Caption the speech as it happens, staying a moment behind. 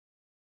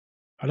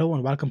Hello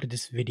and welcome to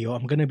this video.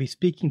 I'm going to be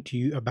speaking to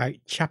you about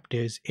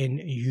chapters in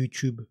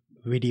YouTube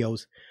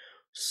videos.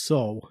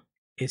 So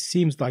it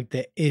seems like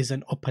there is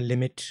an upper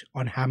limit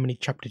on how many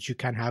chapters you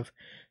can have.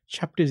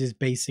 Chapters is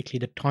basically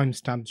the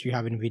timestamps you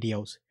have in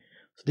videos.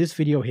 So this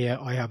video here,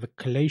 I have a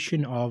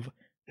collation of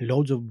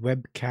loads of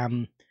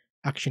webcam,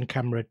 action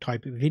camera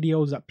type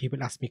videos that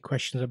people ask me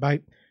questions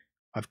about.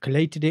 I've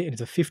collated it and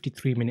it's a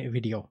 53-minute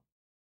video.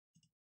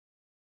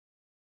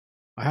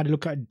 I had a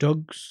look at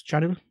Doug's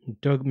channel.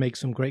 Doug makes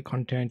some great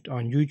content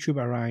on YouTube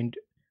around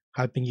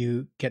helping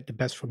you get the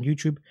best from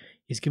YouTube.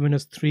 He's given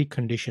us 3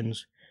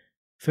 conditions.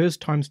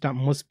 First timestamp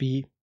must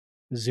be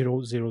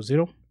 000.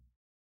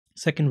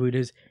 Second rule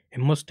is it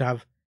must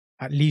have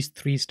at least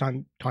 3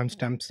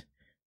 timestamps.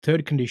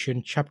 Third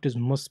condition, chapters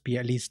must be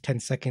at least 10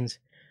 seconds.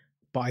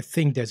 But I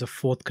think there's a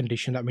fourth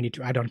condition that we need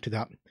to add on to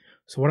that.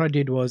 So what I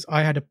did was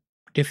I had a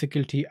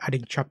difficulty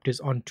adding chapters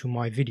onto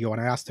my video,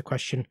 and I asked the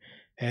question,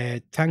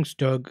 thanks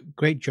Doug,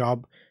 great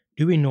job.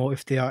 Do we know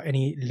if there are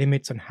any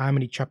limits on how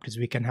many chapters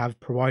we can have,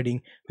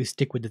 providing we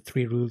stick with the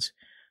 3 rules?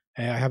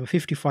 I have a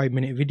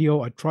 55-minute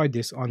video. I tried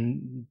this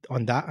on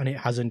that and it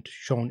hasn't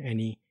shown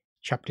any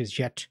chapters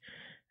yet.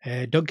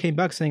 Doug came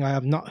back saying I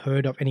have not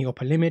heard of any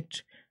upper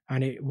limit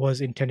and it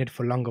was intended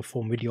for longer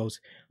form videos.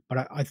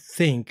 But I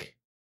think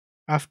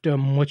after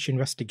much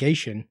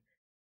investigation,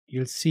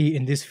 you'll see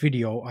in this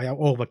video I have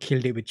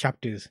overkilled it with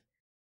chapters.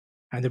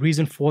 And the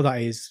reason for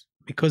that is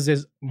because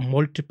there's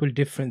multiple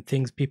different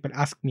things people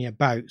ask me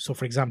about. So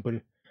for example,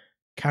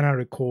 can I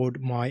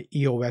record my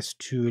EOS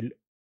tool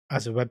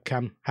as a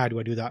webcam? How do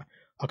I do that?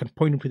 I can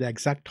point them to the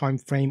exact time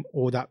frame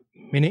or that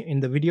minute in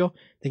the video.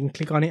 They can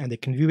click on it and they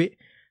can view it,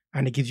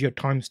 and it gives you a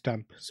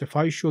timestamp. So if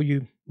I show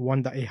you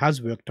one that it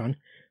has worked on,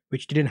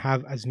 which didn't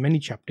have as many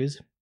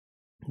chapters,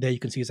 there you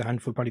can see it's a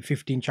handful, probably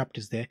 15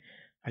 chapters there.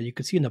 And you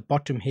can see in the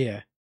bottom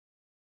here,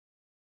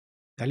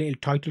 the little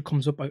title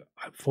comes up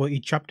for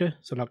each chapter.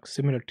 So like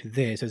similar to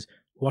this, it says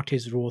what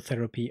is raw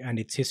therapy and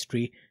its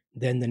history.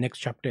 Then the next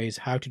chapter is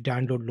how to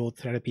download raw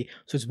therapy.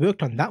 So it's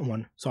worked on that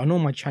one. So I know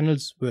my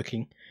channel's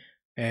working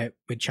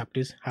with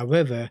chapters.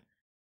 However,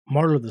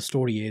 moral of the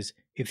story is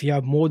if you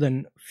have more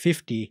than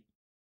 50,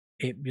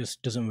 it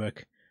just doesn't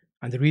work.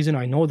 And the reason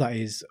I know that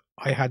is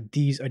I had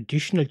these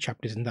additional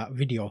chapters in that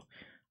video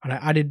and I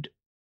added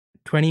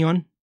 20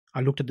 on. I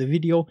looked at the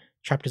video,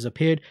 chapters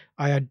appeared.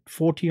 I had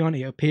 40 on,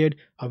 it appeared.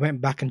 I went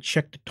back and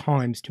checked the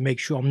times to make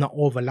sure I'm not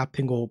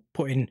overlapping or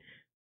putting,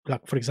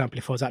 like for example,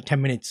 if I was at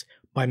 10 minutes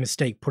by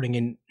mistake, putting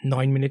in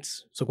 9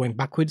 minutes, so going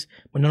backwards,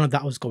 but none of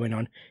that was going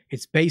on.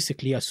 It's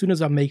basically as soon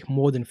as I make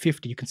more than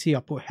 50, you can see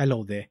I put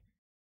hello there.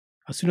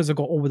 As soon as I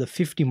go over the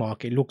 50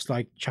 mark, it looks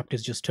like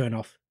chapters just turn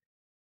off.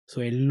 So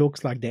it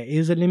looks like there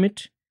is a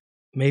limit.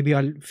 Maybe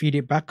I'll feed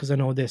it back because I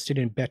know they're still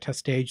in beta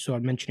stage, so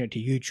I'll mention it to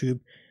YouTube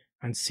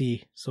and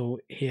see. So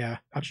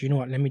here, actually, you know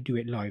what, let me do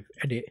it live,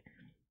 edit.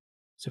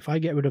 So if I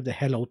get rid of the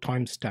hello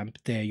timestamp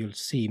there, you'll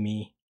see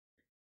me,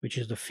 which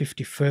is the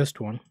 51st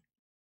one.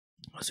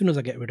 As soon as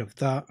I get rid of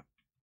that,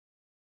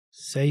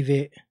 save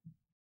it,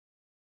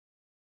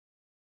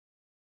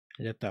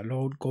 let that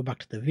load, go back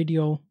to the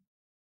video,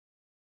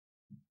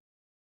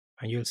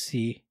 and you'll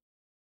see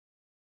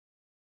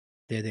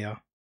there they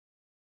are.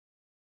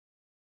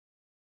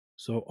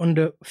 So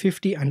under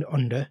 50 and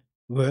under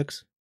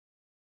works.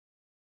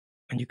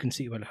 And you can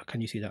see, well, how can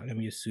you see that? Let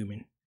me just zoom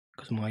in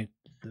because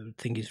the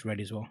thing is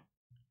red as well.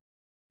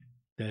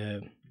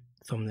 The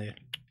thumbnail.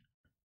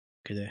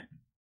 Okay, there.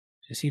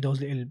 So you see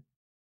those little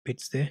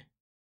bits there?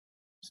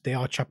 So they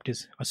are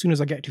chapters. As soon as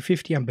I get to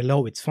 50 and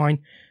below, it's fine.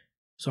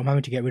 So I'm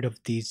having to get rid of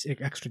these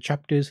extra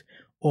chapters,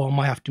 or I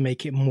might have to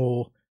make it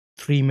more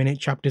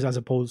 3-minute chapters as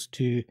opposed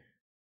to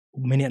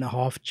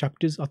 1.5-minute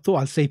chapters. I thought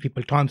I'll save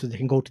people time so they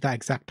can go to that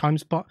exact time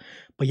spot.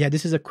 But yeah,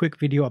 this is a quick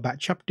video about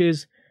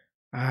chapters.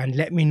 And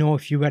let me know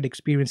if you had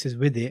experiences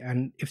with it,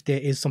 and if there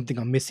is something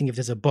I'm missing, if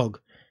there's a bug,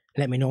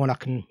 let me know and I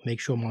can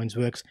make sure mine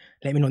works.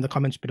 Let me know in the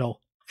comments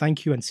below.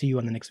 Thank you and see you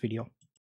on the next video.